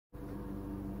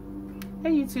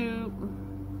Hey YouTube,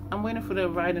 I'm waiting for the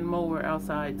riding mower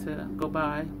outside to go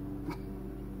by.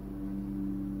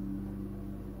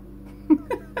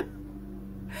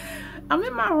 I'm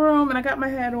in my room and I got my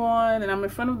hat on and I'm in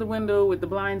front of the window with the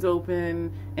blinds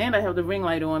open and I have the ring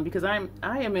light on because I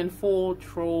am in full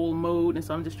troll mode, and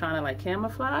so I'm just trying to like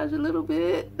camouflage a little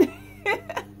bit.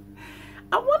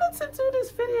 I wanted to do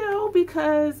this video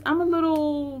because I'm a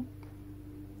little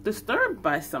disturbed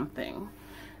by something.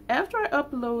 After I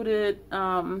uploaded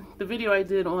the video I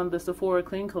did on the Sephora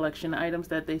Clean Collection items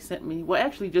that they sent me, well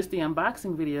actually just the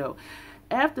unboxing video,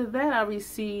 after that I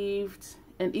received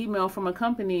an email from a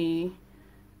company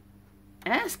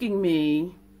asking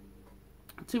me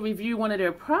to review one of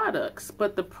their products.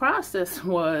 But the process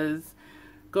was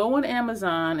go on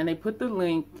Amazon and they put the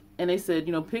link and they said,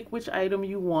 you know, pick which item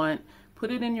you want,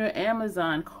 put it in your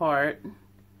Amazon cart,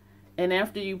 and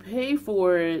after you pay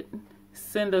for it,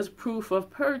 send us proof of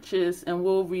purchase and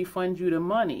we'll refund you the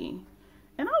money.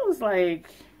 And I was like,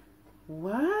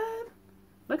 what?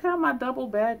 Look how my double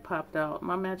bag popped out,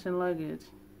 my matching luggage.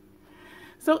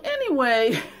 So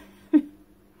anyway,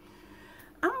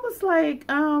 I was like,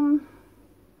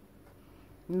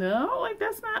 no, like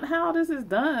that's not how this is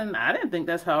done. I didn't think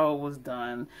that's how it was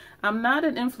done. I'm not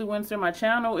an influencer. My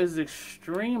channel is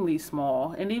extremely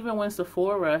small. And even when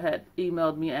Sephora had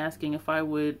emailed me asking if I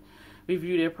would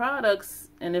review their products,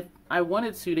 and if I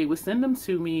wanted to, they would send them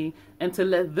to me and to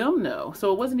let them know.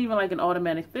 So it wasn't even like an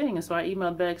automatic thing. And so I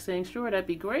emailed back saying, sure, that'd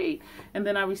be great. And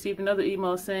then I received another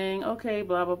email saying, okay,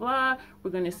 blah, blah, blah,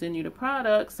 we're going to send you the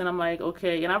products. And I'm like,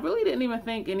 okay. And I really didn't even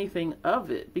think anything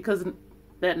of it because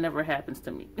that never happens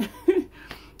to me.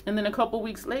 And then a couple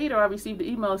weeks later, I received an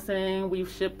email saying, we've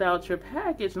shipped out your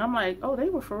package. And I'm like, oh, they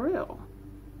were for real.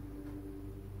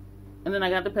 And then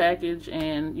I got the package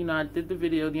and, you know, I did the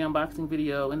video, the unboxing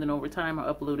video, and then over time I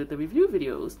uploaded the review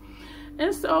videos.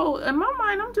 And so in my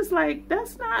mind, I'm just like,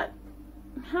 that's not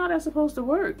how that's supposed to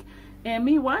work. And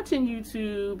me watching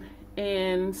YouTube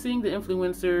and seeing the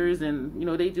influencers and, you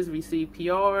know, they just receive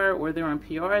PR or they're on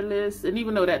PR lists. And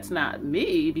even though that's not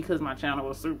me because my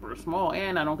channel is super small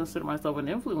and I don't consider myself an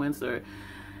influencer,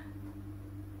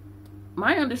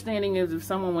 my understanding is if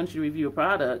someone wants you to review a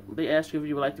product, they ask you if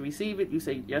you would like to receive it, you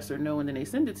say yes or no, and then they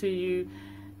send it to you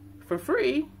for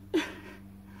free.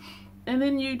 And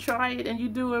then you try it and you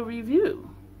do a review.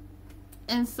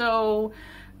 And so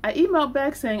I emailed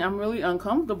back saying I'm really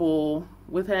uncomfortable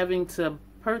with having to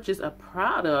purchase a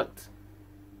product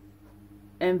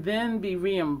and then be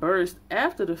reimbursed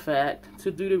after the fact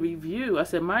to do the review. I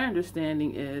said my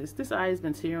understanding is this eye has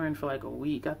been tearing for like a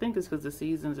week. I think it's because the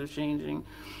seasons are changing.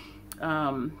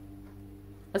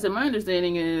 I said my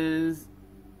understanding is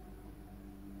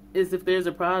if there's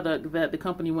a product that the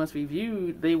company wants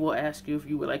reviewed, they will ask you if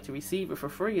you would like to receive it for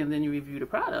free and then you review the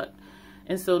product.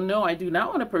 And so no, I do not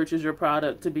want to purchase your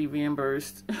product to be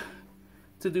reimbursed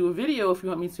to do a video. If you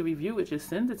want me to review it, just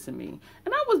send it to me.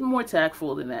 And I was more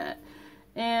tactful than that.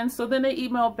 And so then they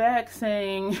emailed back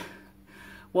saying,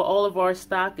 well, all of our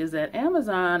stock is at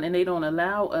Amazon and they don't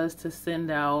allow us to send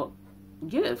out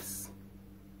gifts.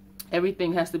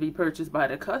 Everything has to be purchased by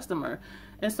the customer.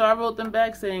 And so I wrote them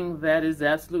back saying that is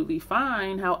absolutely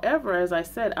fine. However, as I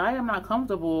said, I am not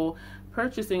comfortable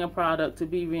purchasing a product to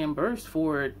be reimbursed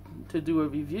for it to do a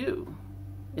review.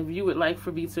 If you would like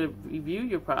for me to review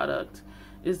your product,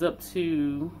 it's up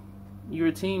to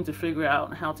your team to figure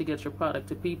out how to get your product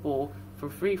to people for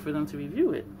free for them to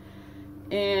review it.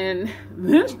 And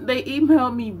then they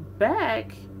emailed me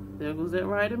back. There goes that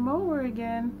riding mower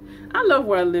again. I love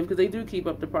where I live because they do keep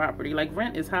up the property. Like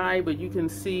rent is high, but you can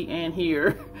see and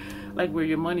hear like where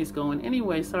your money's going.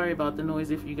 Anyway, sorry about the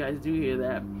noise if you guys do hear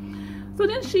that. So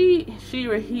then she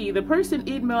or he, the person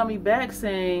emailed me back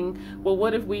saying, well,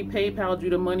 what if we PayPal'd you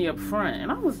the money up front?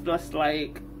 And I was just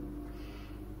like,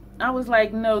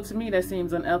 no, to me that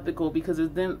seems unethical because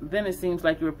then it seems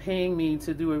like you're paying me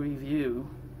to do a review.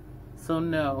 So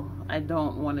no, I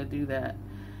don't want to do that.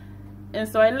 And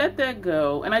so I let that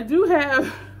go. And I still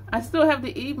have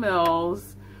the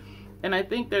emails, and I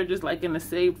think they're just like in the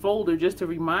saved folder just to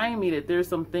remind me that there's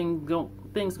some things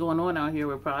going on out here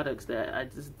with products that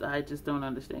I just don't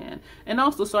understand. And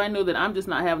also so I know that I'm just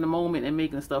not having a moment and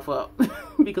making stuff up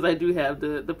because I do have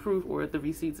the proof or the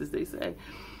receipts, as they say.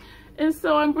 And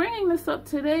so I'm bringing this up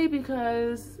today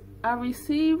because I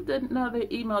received another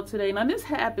email today. Now this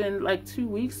happened like 2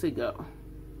 weeks ago,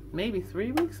 maybe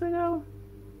 3 weeks ago.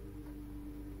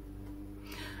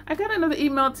 I got another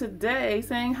email today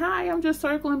saying, hi, I'm just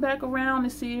circling back around to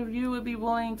see if you would be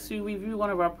willing to review one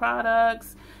of our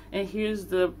products. And here's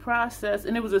the process.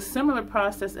 And it was a similar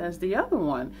process as the other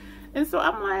one. And so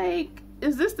I'm like,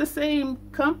 is this the same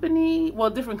company? Well,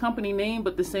 different company name,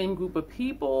 but the same group of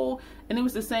people. And it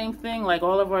was the same thing, like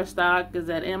all of our stock is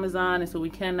at Amazon, and so we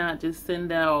cannot just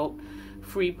send out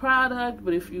free product.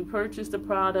 But if you purchase the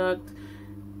product,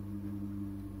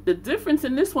 the difference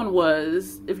in this one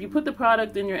was if you put the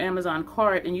product in your Amazon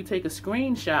cart and you take a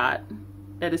screenshot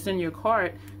that is in your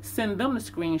cart, send them the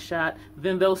screenshot,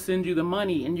 then they'll send you the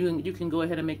money and you can go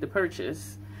ahead and make the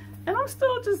purchase. And I'm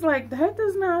still just like, that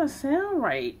does not sound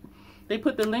right. They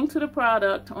put the link to the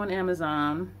product on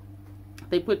Amazon,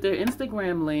 they put their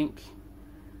Instagram link,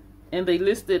 and they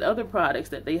listed other products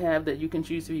that they have that you can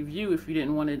choose to review if you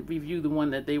didn't want to review the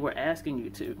one that they were asking you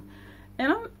to.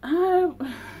 And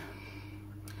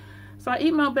so I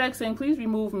emailed back saying, please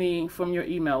remove me from your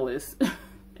email list.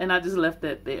 And I just left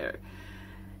that there.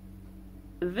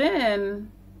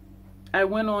 Then I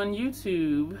went on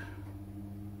YouTube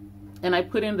and I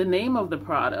put in the name of the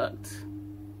product.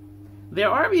 There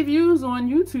are reviews on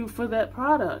YouTube for that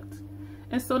product.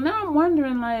 And so now I'm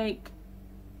wondering, like,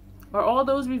 are all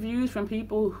those reviews from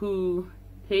people who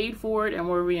paid for it and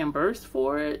were reimbursed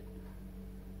for it?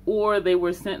 Or they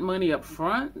were sent money up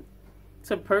front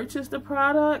to purchase the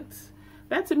product?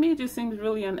 That to me just seems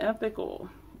really unethical.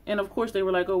 And of course they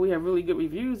were like, oh, we have really good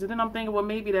reviews. And then I'm thinking, well,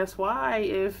 maybe that's why,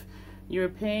 if you're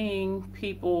paying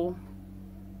people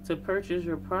to purchase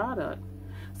your product.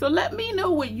 So let me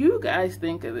know what you guys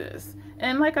think of this.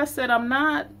 And like I said, I'm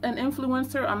not an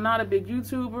influencer. I'm not a big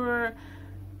YouTuber.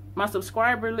 My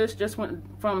subscriber list just went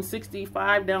from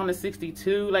 65 down to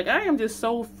 62. Like, I am just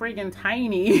so friggin'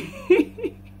 tiny.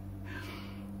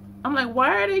 I'm like,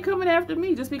 why are they coming after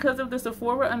me? Just because of the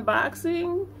Sephora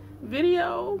unboxing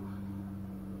video?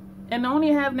 And I only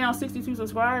have now 62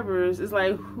 subscribers. It's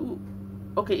like, who?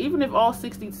 Okay, even if all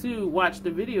 62 watch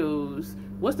the videos,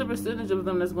 what's the percentage of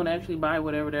them that's going to actually buy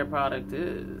whatever their product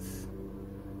is?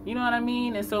 You know what I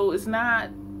mean? And so it's not,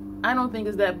 I don't think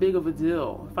it's that big of a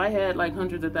deal. If I had like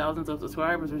hundreds of thousands of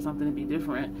subscribers or something, it'd be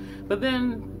different. But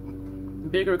then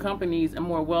bigger companies and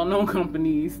more well-known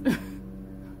companies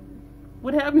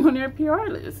would have me on their PR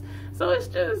list. So it's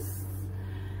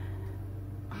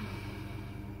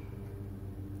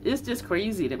just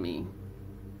crazy to me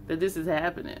that this is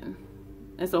happening.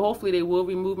 And so hopefully they will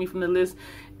remove me from the list.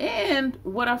 And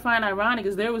what I find ironic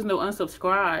is there was no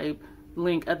unsubscribe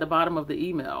link at the bottom of the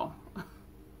email.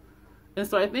 And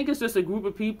so I think it's just a group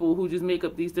of people who just make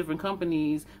up these different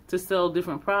companies to sell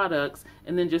different products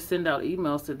and then just send out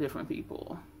emails to different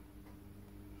people.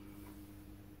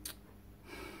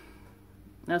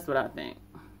 That's what I think.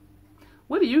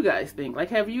 What do you guys think? Like,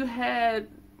 have you had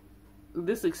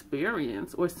this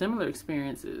experience or similar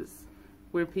experiences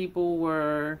where people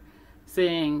were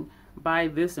saying, buy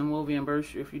this and we'll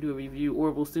reimburse you if you do a review,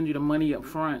 or we'll send you the money up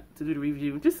front to do the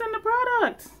review? Just send the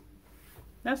product.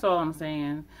 That's all I'm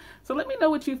saying. So let me know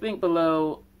what you think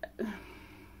below.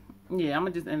 Yeah, I'm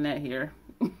gonna just end that here.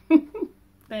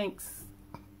 Thanks.